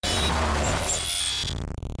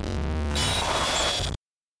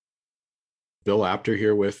Bill Apter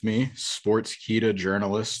here with me, Sportskeeda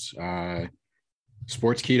journalist.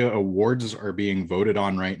 Sportskeeda awards are being voted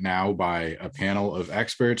on right now by a panel of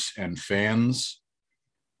experts and fans.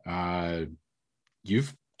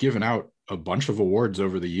 You've given out a bunch of awards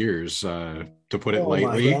over the years, to put it Oh my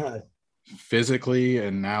lightly, God. physically,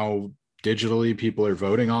 and now digitally. People are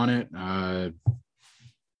voting on it.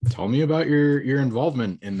 Tell me about your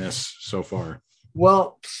involvement in this so far.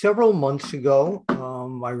 Well, several months ago,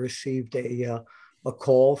 I received a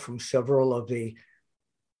call from several of the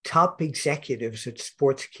top executives at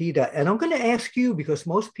Sportskeeda. And I'm going to ask you because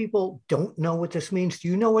most people don't know what this means. Do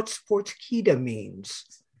you know what Sportskeeda means?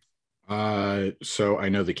 So I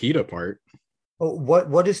know the Keeta part. Oh,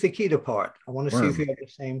 what is the Keeta part? I want to see if you Worm. have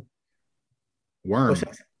the same. What's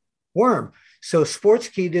Worm. that? Worm. So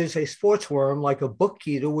Sportskeeda is a sports worm, like a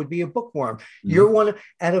bookkeeper would be a bookworm. You're Mhm.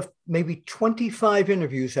 out of maybe 25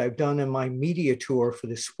 interviews I've done in my media tour for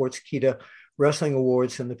the Sportskeeda Wrestling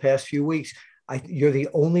Awards in the past few weeks. You're the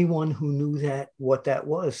only one who knew what that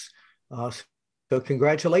was. So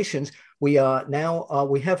congratulations. We have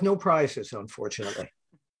no prizes, unfortunately.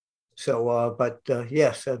 But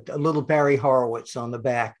yes, a little Barry Horowitz on the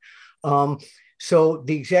back. Um, so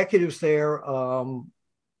the executives there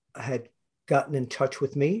had gotten in touch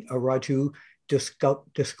with me, Raju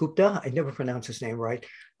Dasgupta. I never pronounce his name right.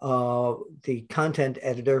 The content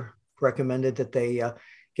editor recommended that they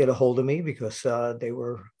get a hold of me because they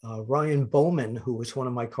were Ryan Bowman, who was one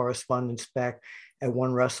of my correspondents back at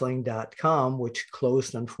OneWrestling.com, which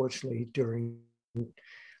closed unfortunately during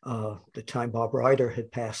the time Bob Ryder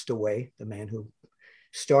had passed away, the man who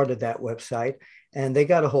started that website. And they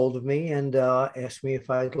got a hold of me and asked me if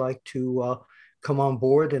I'd like to come on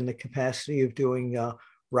board in the capacity of doing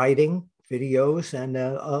writing, videos, and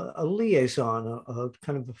a liaison, a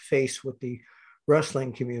kind of a face with the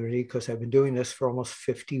wrestling community, because I've been doing this for almost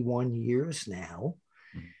 51 years now.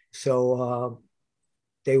 So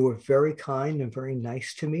they were very kind and very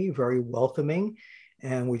nice to me, very welcoming.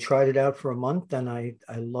 And we tried it out for a month, and I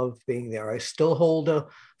love being there. I still hold a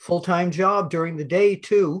full-time job during the day,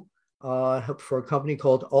 too, for a company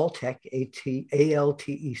called Altec,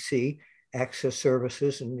 Altec, Access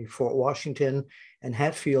Services in the Fort Washington and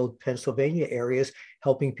Hatfield, Pennsylvania areas,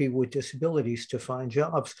 helping people with disabilities to find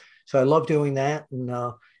jobs. So I love doing that and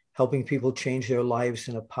helping people change their lives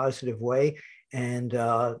in a positive way. And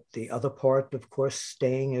the other part, of course,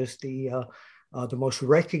 staying as the most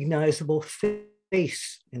recognizable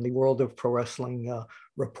face in the world of pro wrestling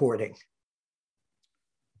reporting.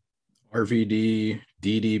 RVD,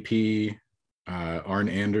 DDP, Arn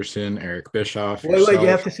Anderson, Eric Bischoff, Wait, you yourself,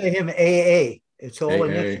 have to say him AA. It's all AA.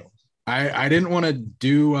 initials. I didn't want to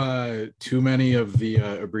do too many of the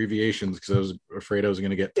abbreviations because I was afraid I was going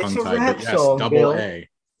to get It's tongue a tied. But rap yes, song, double Bill. A.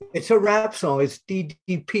 It's a rap song. It's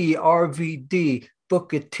DDP, RVD,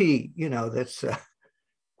 Booker T. That's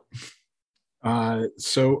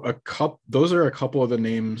So a couple. Those are a couple of the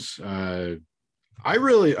names. I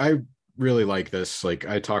really like this. Like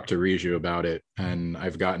I talked to Riju about it, and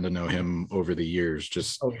I've gotten to know him over the years.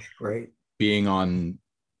 Just oh, great. being on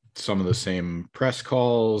some of the same press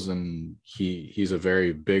calls, and he's a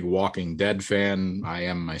very big Walking Dead fan. I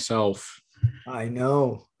am myself. I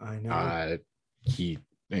know. I know. Uh, he,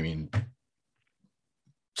 I mean,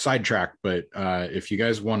 sidetrack, but if you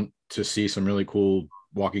guys want to see some really cool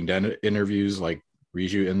Walking Dead interviews, like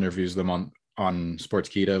Riju interviews them on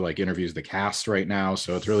Sportskeeda, like interviews the cast right now.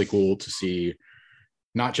 So it's really cool to see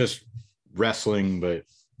not just wrestling, but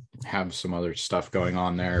have some other stuff going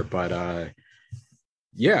on there. But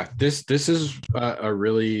yeah, this is a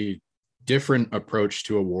really different approach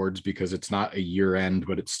to awards because it's not a year end,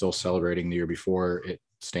 but it's still celebrating the year before. It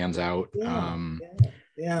stands out. Yeah.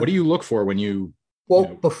 Yeah. What Yeah. do you look for when you Well,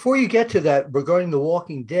 know? before you get to that, regarding The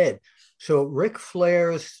Walking Dead, so Ric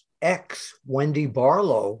Flair's ex, Wendy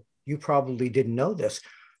Barlow, you probably didn't know this.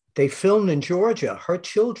 They filmed in Georgia. Her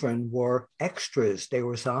children were extras. They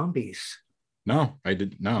were zombies. No, I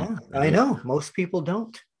did no. Yeah, I know. Most people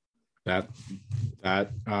don't. That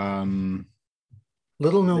that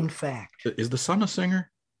Little known fact. is the son a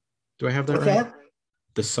singer? Do I have that What's right? that?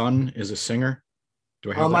 The son is a singer.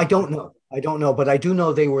 Do I have that I right? don't know. I don't know, but I do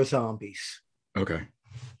know they were zombies. Okay.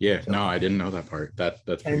 Yeah, So, no, I didn't know that part. That's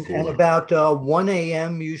pretty and cool about 1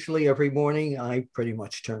 a.m. usually every morning, I pretty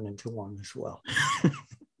much turn into one as well. though.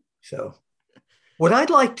 So, what I'd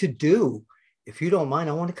like to do, if you don't mind,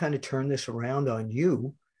 I want to kind of turn this around on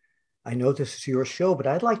you. I know this is your show, but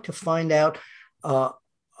I'd like to find out uh,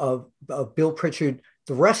 of Bill Pritchard,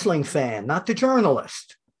 the wrestling fan, not the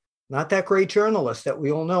journalist, not that great journalist that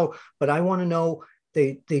we all know, but I want to know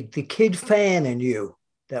the kid fan in you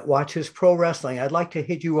that watches pro wrestling. I'd like to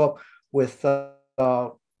hit you up with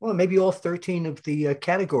well, maybe all 13 of the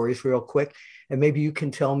categories real quick. And maybe you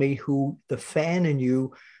can tell me who the fan in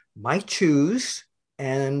you might choose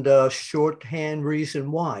and shorthand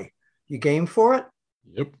reason why. You game for it?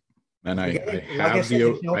 Yep. And I Okay. Like I have said,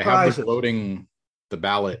 there's no I have the prizes. voting, the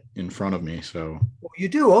ballot in front of me. So Well, you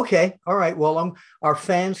do? Okay. All right. Well, our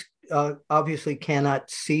fans obviously cannot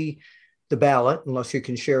see the ballot unless you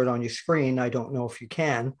can share it on your screen. I don't know if you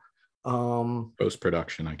can. post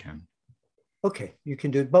production, I can. Okay, you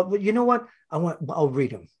can do it. But you know what? I'll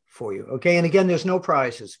read them for you. Okay. And again, there's no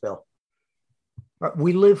prizes, Bill.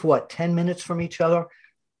 We live what, 10 minutes from each other?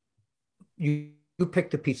 You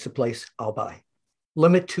pick the pizza place, I'll buy.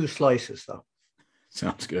 Limit 2 slices though.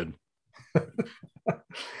 Sounds good.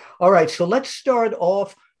 All right, so let's start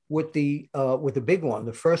off with the big one.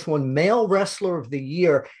 The first one, male wrestler of the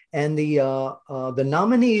year, and the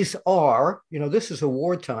nominees are, this is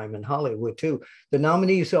award time in Hollywood too. The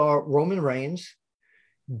nominees are Roman Reigns,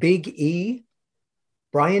 Big E,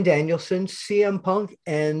 Bryan Danielson, CM Punk,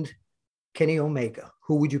 and Kenny Omega.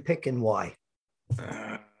 Who would you pick and why?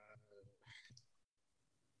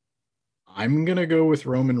 I'm gonna go with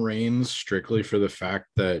Roman Reigns strictly for the fact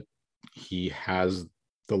that he has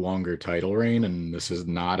the longer title reign, and this is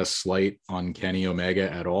not a slight on Kenny Omega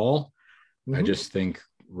at all. Mm-hmm. I just think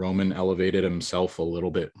Roman elevated himself a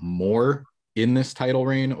little bit more in this title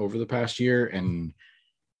reign over the past year, and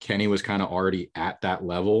Kenny was kind of already at that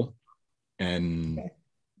level, and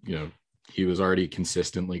he was already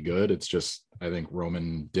consistently good. It's just I think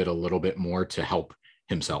Roman did a little bit more to help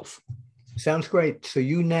himself. Sounds great. So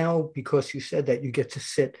you now, because you said that, you get to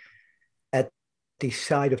sit at the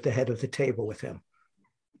side of the head of the table with him.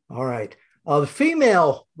 All right. The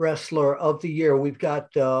female wrestler of the year, we've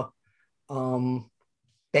got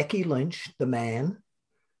Becky Lynch, the man.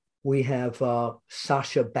 We have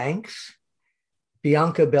Sasha Banks,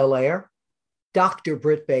 Bianca Belair, Dr.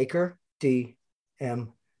 Britt Baker, DMD,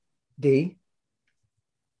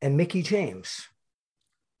 and Mickie James.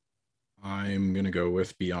 I'm going to go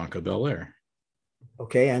with Bianca Belair.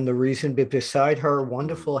 Okay, and the reason beside her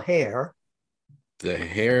wonderful hair. The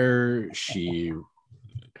hair, she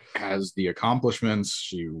has the accomplishments.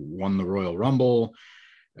 She won the Royal Rumble,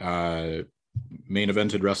 main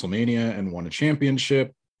evented WrestleMania and won a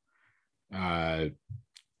championship. Other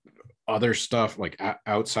stuff like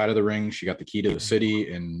outside of the ring, she got the key to the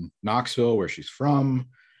city in Knoxville, where she's from.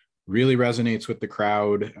 Really resonates with the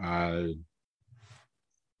crowd.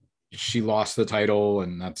 She lost the title,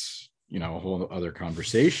 and that's a whole other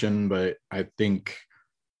conversation, but I think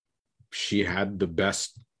she had the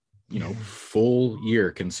best full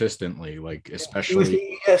year consistently, like especially it was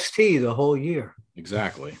the EST the whole year.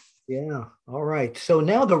 Exactly. Yeah. All right, so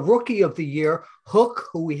now the rookie of the year, Hook,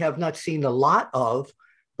 who we have not seen a lot of,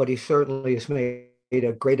 but he certainly has made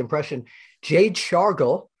a great impression. Jade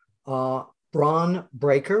Cargill, Braun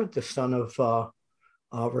Breaker, the son of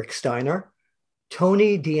Rick Steiner,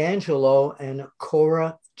 Tony D'Angelo, and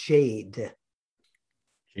Cora Jade.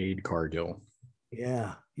 Jade Cargill.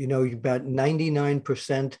 Yeah. About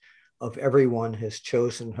 99% of everyone has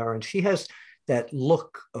chosen her, and she has that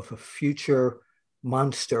look of a future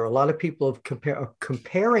monster. A lot of people are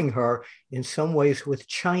comparing her in some ways with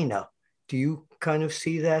China. Do you kind of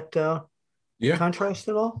see that contrast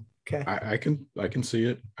at all? Okay. I can see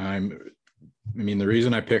it. The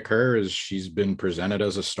reason I pick her is she's been presented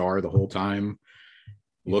as a star the whole time.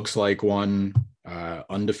 Looks like one,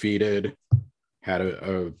 undefeated, had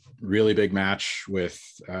a really big match with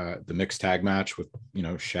the mixed tag match with,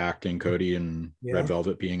 Shaq and Cody and Red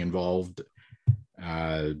Velvet being involved.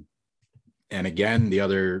 And again, the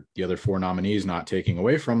other 4 nominees, not taking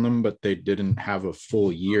away from them, but they didn't have a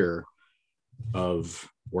full year of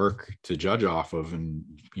work to judge off of. And,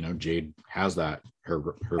 Jade has that.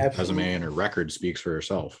 Her resume and her record speaks for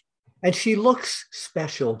herself. And she looks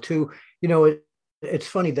special too. It's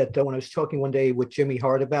funny that when I was talking one day with Jimmy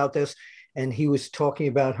Hart about this, and he was talking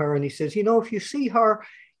about her, and he says, if you see her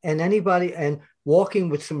and anybody and walking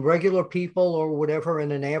with some regular people or whatever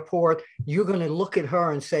in an airport, you're going to look at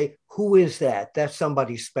her and say, who is that? That's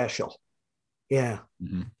somebody special. Yeah.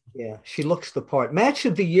 Mm-hmm. Yeah. She looks the part. Match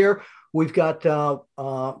of the year, we've got the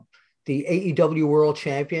AEW World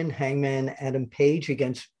Champion, Hangman Adam Page,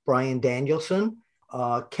 against Bryan Danielson.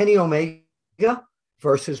 Kenny Omega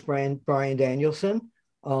versus Bryan Danielson.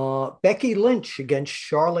 Becky Lynch against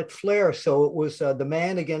Charlotte Flair. So it was the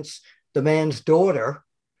man against the man's daughter.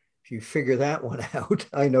 If you figure that one out,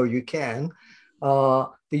 I know you can. The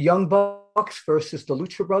Young Bucks versus the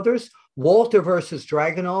Lucha Brothers. Walter versus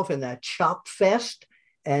Dragunov in that chop fest.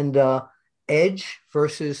 And Edge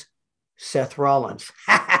versus Seth Rollins.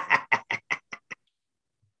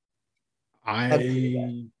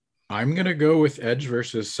 I'm gonna go with Edge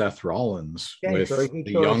versus Seth Rollins, Okay, with very good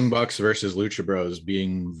the choice. Young Bucks versus Lucha Bros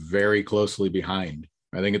being very closely behind.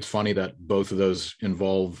 I think it's funny that both of those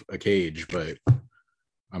involve a cage, but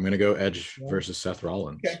I'm gonna go Edge Yeah. versus Seth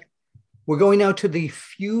Rollins. Okay. We're going now to the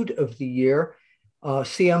feud of the year.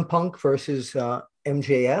 CM Punk versus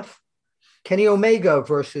MJF. Kenny Omega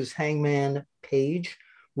versus Hangman Page.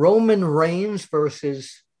 Roman Reigns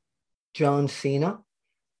versus John Cena.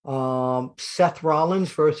 Seth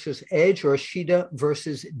Rollins versus Edge, or Shida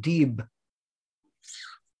versus Deeb.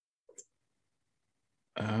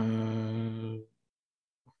 I'm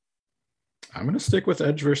gonna stick with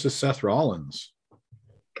Edge versus Seth Rollins.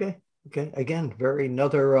 Okay. Again,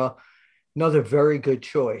 another very good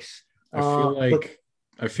choice.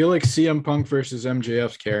 I feel like CM Punk versus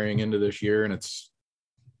MJF's carrying into this year, and it's,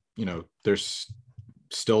 there's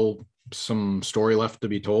still some story left to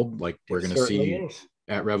be told, like we're going to see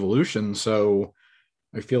at Revolution. So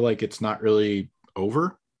I feel like it's not really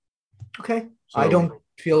over. Okay. So, I don't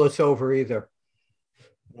feel it's over either.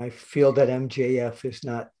 I feel that MJF is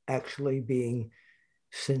not actually being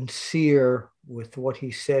sincere with what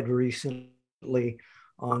he said recently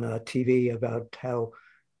on TV about how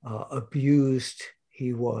abused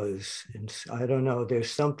he was. And I don't know,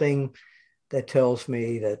 there's something that tells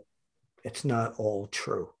me that it's not all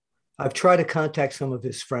true. I've tried to contact some of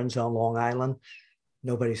his friends on Long Island.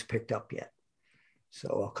 Nobody's picked up yet.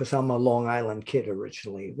 So, because I'm a Long Island kid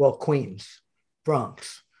originally. Well, Queens,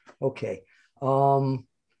 Bronx. Okay. I'm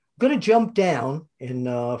going to jump down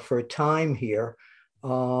for a time here.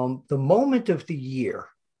 The moment of the year,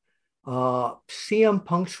 CM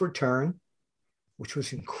Punk's return, which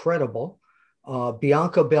was incredible.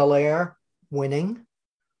 Bianca Belair winning.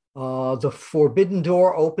 The Forbidden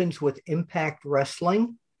Door opens with Impact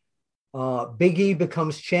Wrestling. Big E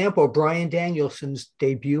becomes champ, or Bryan Danielson's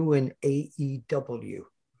debut in AEW.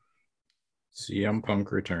 CM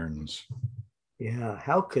Punk returns. Yeah,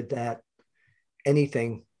 how could that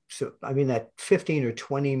anything? So, I mean, that 15 or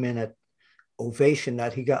 20 minute ovation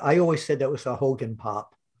that he got, I always said that was a Hogan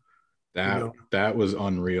pop. That was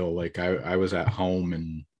unreal. Like I was at home,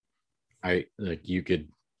 and you could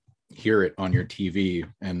hear it on your TV,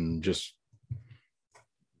 and just,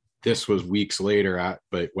 this was weeks later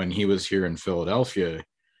but when he was here in Philadelphia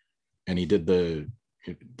and he did the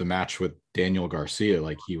match with Daniel Garcia,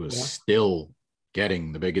 like he was still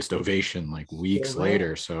getting the biggest ovation like weeks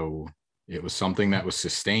later. So it was something that was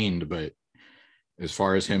sustained. But as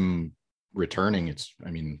far as him returning,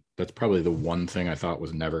 that's probably the one thing I thought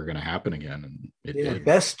was never going to happen again, and it did.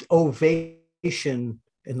 Best ovation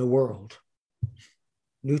in the world.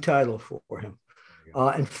 New title for him.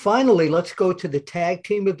 And finally, let's go to the tag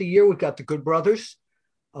team of the year. We've got the Good Brothers,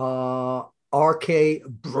 RK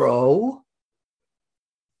Bro,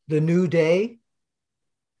 the New Day,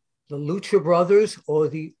 the Lucha Brothers, or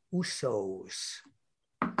the Usos.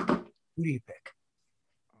 Who do you pick?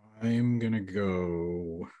 I'm going to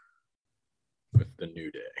go with the New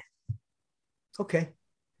Day. Okay.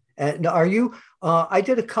 And are you, I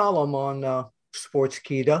did a column on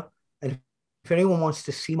Sportskeeda, and if anyone wants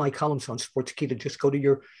to see my columns on Sportskeeda, just go to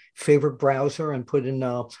your favorite browser and put in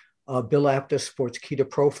Bill Apter Sportskeeda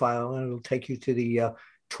profile, and it'll take you to the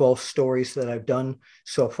 12 stories that I've done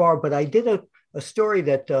so far. But I did a story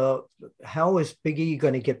that how is Big E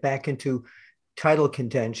going to get back into title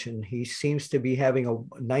contention? He seems to be having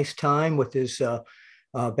a nice time with his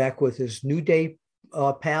back with his New Day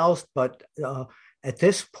pals, but at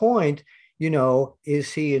this point,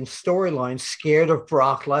 is he in storyline scared of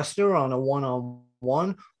Brock Lesnar on a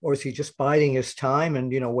one-on-one, or is he just biding his time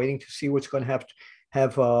and waiting to see what's going to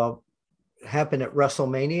have happen at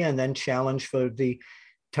WrestleMania and then challenge for the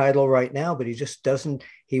title right now? But he just doesn't.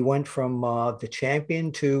 He went from the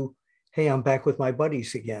champion to, hey, I'm back with my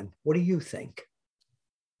buddies again. What do you think?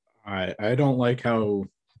 I don't like how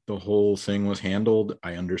the whole thing was handled.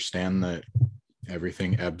 I understand that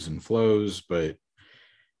everything ebbs and flows, but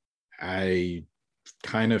I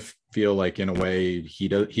kind of feel like in a way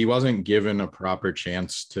he wasn't given a proper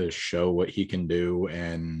chance to show what he can do.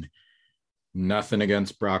 And nothing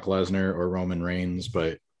against Brock Lesnar or Roman Reigns,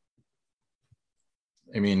 but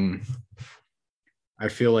I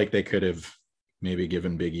feel like they could have maybe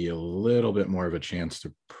given Big E a little bit more of a chance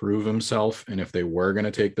to prove himself. And if they were going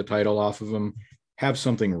to take the title off of him, have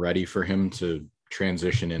something ready for him to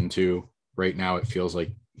transition into. Right now, it feels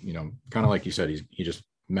like, kind of like you said, he just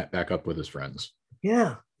met back up with his friends.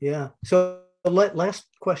 Yeah. So last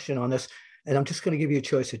question on this, and I'm just going to give you a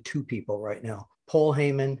choice of two people right now. Paul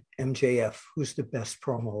Heyman, MJF. Who's the best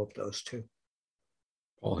promo of those two?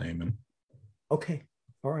 Paul Heyman. Okay.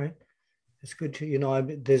 All right. It's good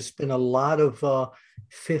to, there's been a lot of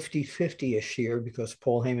 50-50 this year because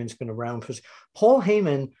Paul Heyman's been around for. Paul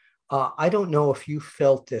Heyman, I don't know if you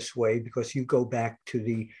felt this way because you go back to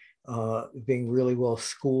the being really well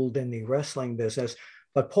schooled in the wrestling business,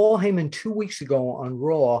 but Paul Heyman 2 weeks ago on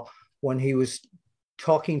Raw, when he was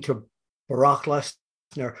talking to Brock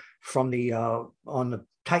Lesnar from the on the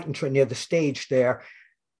Titan train near the stage there,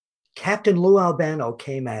 Captain Lou Albano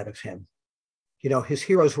came out of him. His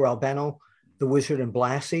heroes were Albano, the Wizard, and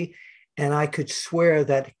Blassie. And I could swear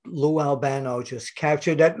that Lou Albano just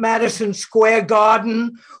captured at Madison Square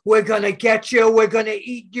Garden. We're going to get you. We're going to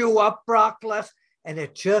eat you up, Brock Lesnar. And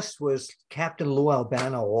it just was Captain Lou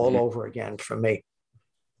Albano all over again for me.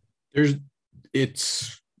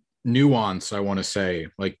 It's nuance, I want to say.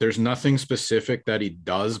 Like, there's nothing specific that he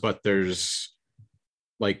does, but there's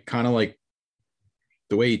like kind of like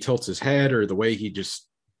the way he tilts his head or the way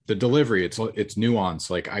the delivery, it's nuance.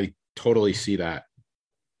 Like, I totally see that.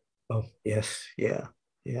 Oh, yes. Yeah.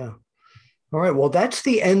 Yeah. All right. Well, that's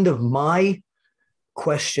the end of my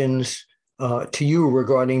questions to you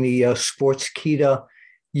regarding the Sportskeeda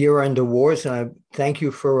year-end awards. And I thank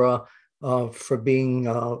you for being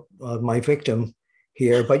my victim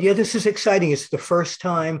here. But yeah, this is exciting. It's the first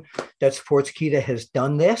time that Sportskeeda has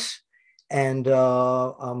done this. And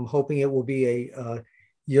I'm hoping it will be a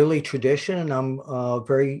yearly tradition. And I'm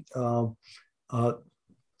very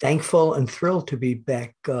thankful and thrilled to be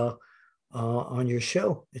back on your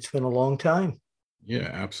show. It's been a long time. Yeah,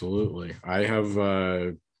 absolutely. I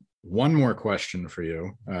have one more question for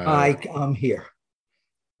you. I'm here.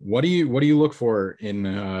 What do you look for in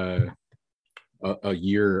a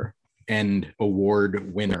year-end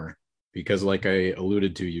award winner? Because, like I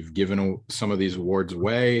alluded to, you've given some of these awards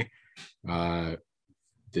away.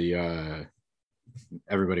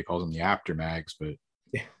 Everybody calls them the aftermags, but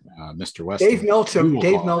Mr. Weston,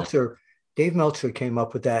 Dave Meltzer came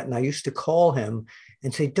up with that, and I used to call him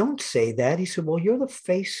and say, "Don't say that." He said, "Well, you're the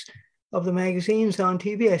face of the magazines on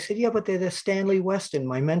TV." I said, "Yeah, but they're the Stanley Weston,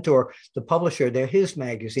 my mentor, the publisher. They're his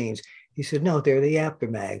magazines." He said, "No, they're the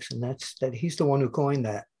aftermags," and that he's the one who coined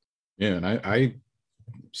that. Yeah, and I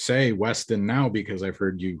say Weston now because I've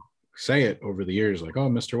heard you say it over the years, like, "Oh,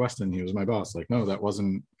 Mr. Weston, he was my boss." Like, no, that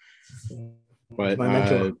wasn't. But my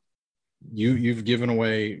mentor. You've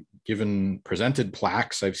presented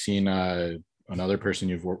plaques. I've seen another person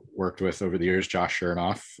you've worked with over the years, Josh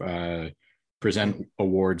Chernoff, present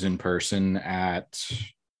awards in person at,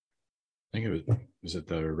 I think was it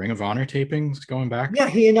the Ring of Honor tapings going back? Yeah,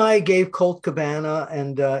 he and I gave Colt Cabana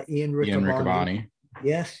and Ian Riccaboni.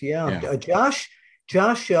 Yes, yeah. Josh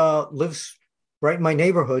lives right in my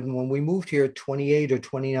neighborhood, and when we moved here 28 or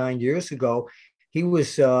 29 years ago, he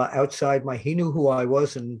was outside he knew who I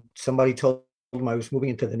was, and somebody told him I was moving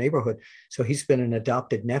into the neighborhood. So he's been an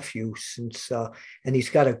adopted nephew since, and he's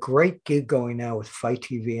got a great gig going now with Fight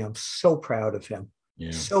TV. I'm so proud of him.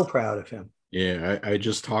 Yeah. So proud of him. Yeah, I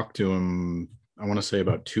just talked to him, I want to say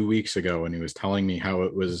about 2 weeks ago, and he was telling me how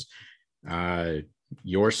it was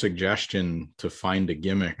your suggestion to find a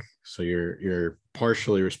gimmick. So you're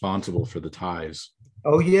partially responsible for the ties.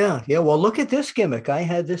 Oh, yeah. Yeah. Well, look at this gimmick. I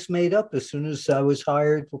had this made up as soon as I was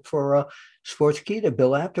hired for Sportskeeda,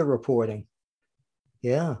 Bill Apter reporting.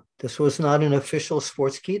 Yeah. This was not an official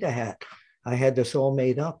Sportskeeda hat. I had this all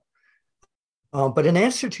made up. But in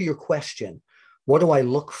answer to your question, what do I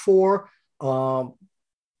look for? Someone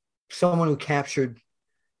who captured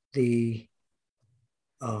the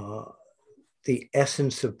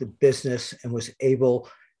essence of the business and was able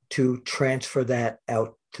to transfer that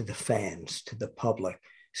out to the fans, to the public.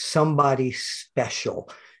 Somebody special,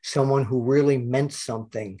 someone who really meant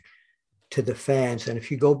something to the fans. And if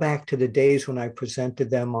you go back to the days when I presented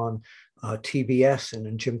them on TBS and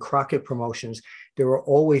in Jim Crockett Promotions, there were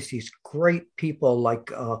always these great people like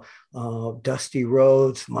Dusty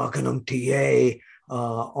Rhodes, Magnum TA,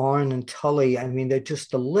 Arn and Tully. I mean, they're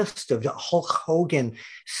just the list of Hulk Hogan,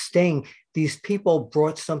 Sting. These people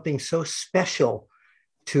brought something so special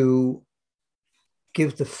to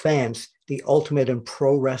give the fans the ultimate in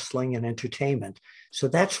pro wrestling and entertainment. So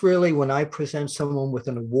that's really when I present someone with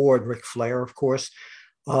an award, Ric Flair, of course,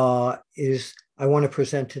 is I want to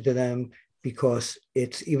present it to them because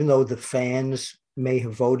it's, even though the fans may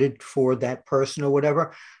have voted for that person or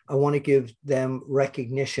whatever, I want to give them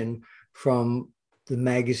recognition from the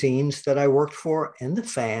magazines that I worked for and the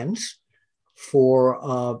fans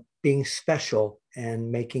for being special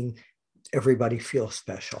and making everybody feel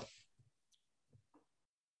special.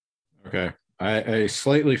 Okay. I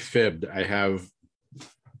slightly fibbed. I have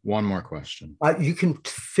one more question. You can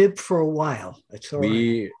fib for a while. It's all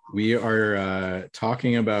right. We are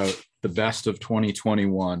talking about the best of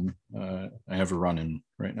 2021. I have a run-in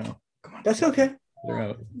right now. Come on. That's okay. They're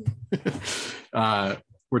out.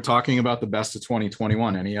 We're talking about the best of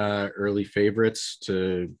 2021. Any early favorites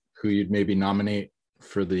to who you'd maybe nominate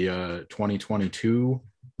for the 2022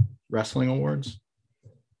 wrestling awards?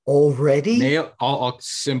 Already? Male, I'll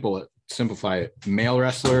simplify it. Male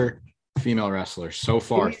wrestler, female wrestler. So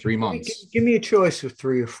far, 3 months. Give me a choice of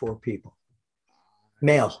 3 or 4 people.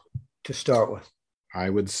 Male to start with. I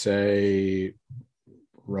would say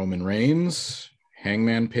Roman Reigns,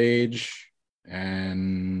 Hangman Page,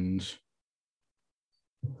 and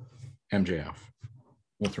MJF.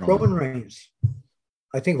 Roman Reigns.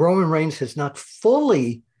 I think Roman Reigns has not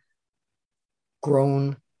fully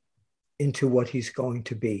grown into what he's going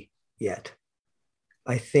to be yet.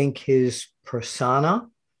 I think his persona,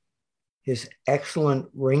 his excellent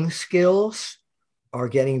ring skills are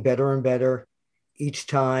getting better and better each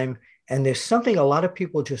time. And there's something a lot of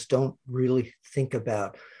people just don't really think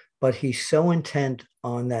about, but he's so intent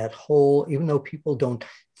on that whole, even though people don't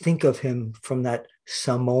think of him from that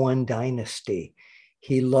Samoan dynasty,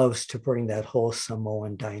 he loves to bring that whole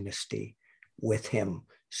Samoan dynasty with him,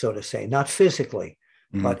 so to say, not physically,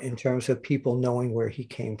 but in terms of people knowing where he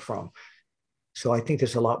came from. So I think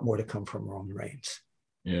there's a lot more to come from Roman Reigns.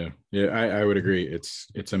 Yeah, I would agree.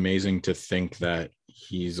 It's amazing to think that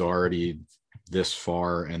he's already this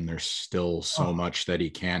far and there's still so much that he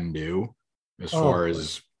can do as far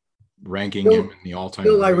as ranking him in the all-time.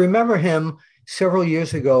 Bill, I remember him several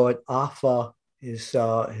years ago at AFA, his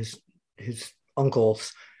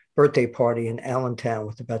uncle's birthday party in Allentown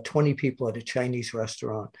with about 20 people at a Chinese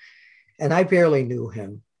restaurant. And I barely knew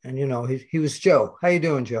him. And, you know, he was Joe. How you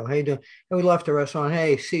doing, Joe? How you doing? And we left the restaurant.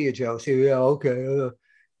 Hey, see you, Joe. See you. Yeah, okay.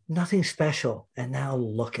 Nothing special. And now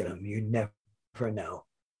look at him. You never know.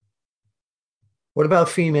 What about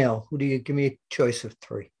female? Who do you give me a choice of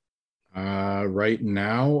 3? Right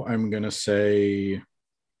now, I'm going to say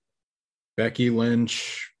Becky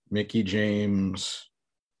Lynch, Mickie James,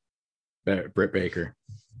 Britt Baker.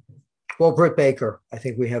 Well, Britt Baker, I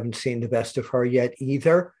think we haven't seen the best of her yet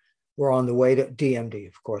either. We're on the way to DMD,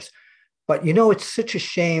 of course. But, you know, it's such a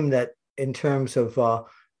shame that in terms of,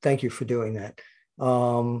 thank you for doing that.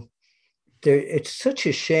 It's such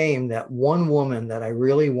a shame that one woman that I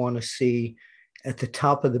really want to see at the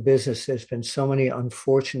top of the business, there's been so many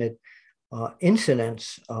unfortunate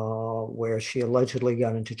incidents where she allegedly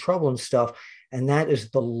got into trouble and stuff. And that is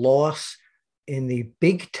the loss in the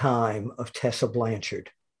big time of Tessa Blanchard.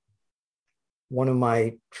 One of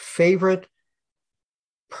my favorite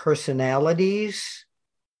personalities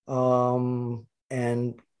and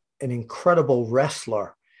an incredible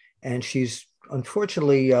wrestler. And she's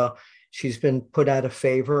unfortunately, she's been put out of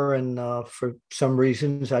favor. And for some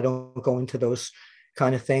reasons, I don't go into those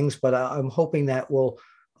kind of things, but I'm hoping that will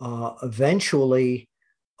eventually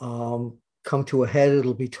come to a head.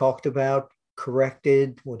 It'll be talked about,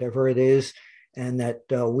 corrected, whatever it is, and that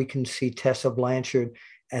we can see Tessa Blanchard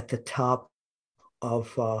at the top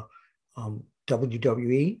of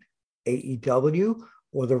WWE, AEW,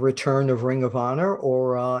 or the return of Ring of Honor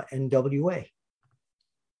or NWA.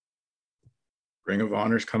 Ring of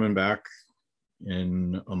Honor's coming back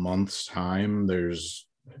in a month's time. There's,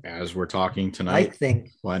 as we're talking tonight, I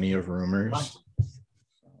think plenty of rumors.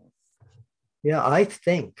 Yeah, I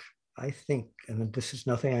think, and this is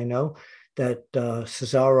nothing I know, that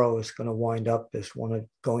Cesaro is going to wind up as one of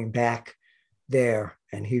going back there,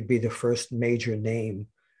 and he'd be the first major name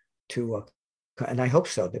to, and I hope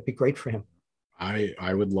so. That'd be great for him.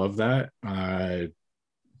 I would love that.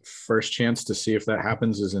 First chance to see if that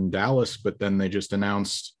happens is in Dallas, but then they just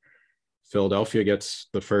announced Philadelphia gets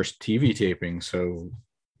the first TV taping. So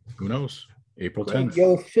who knows? April 10th.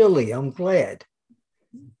 Yo, Philly, I'm glad.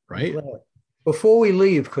 Right? I'm glad. Before we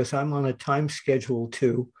leave, because I'm on a time schedule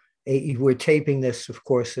too, we're taping this, of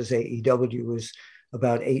course, as AEW is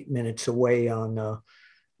about 8 minutes away on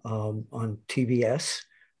TBS.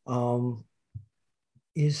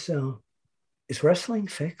 Is wrestling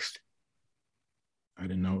fixed? I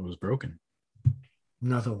didn't know it was broken.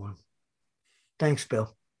 Another one. Thanks,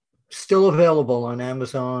 Bill. Still available on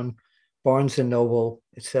Amazon, Barnes and Noble,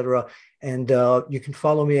 etc. And you can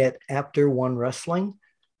follow me at Apter One Wrestling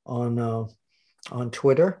on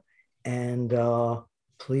Twitter. And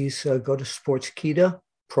please go to Sportskeeda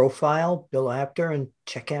profile, Bill Apter, and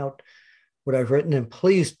check out what I've written. And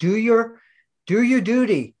please do your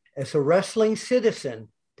duty as a wrestling citizen.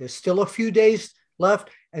 There's still a few days left,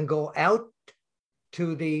 and go out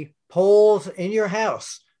to the polls in your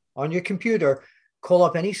house on your computer. Call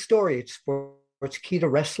up any story at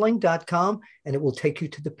sportskeedawrestling.com, and it will take you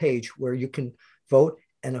to the page where you can vote.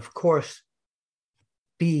 And of course,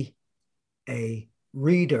 be a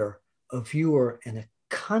reader, a viewer, and a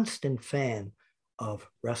constant fan of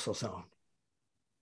WrestleZone.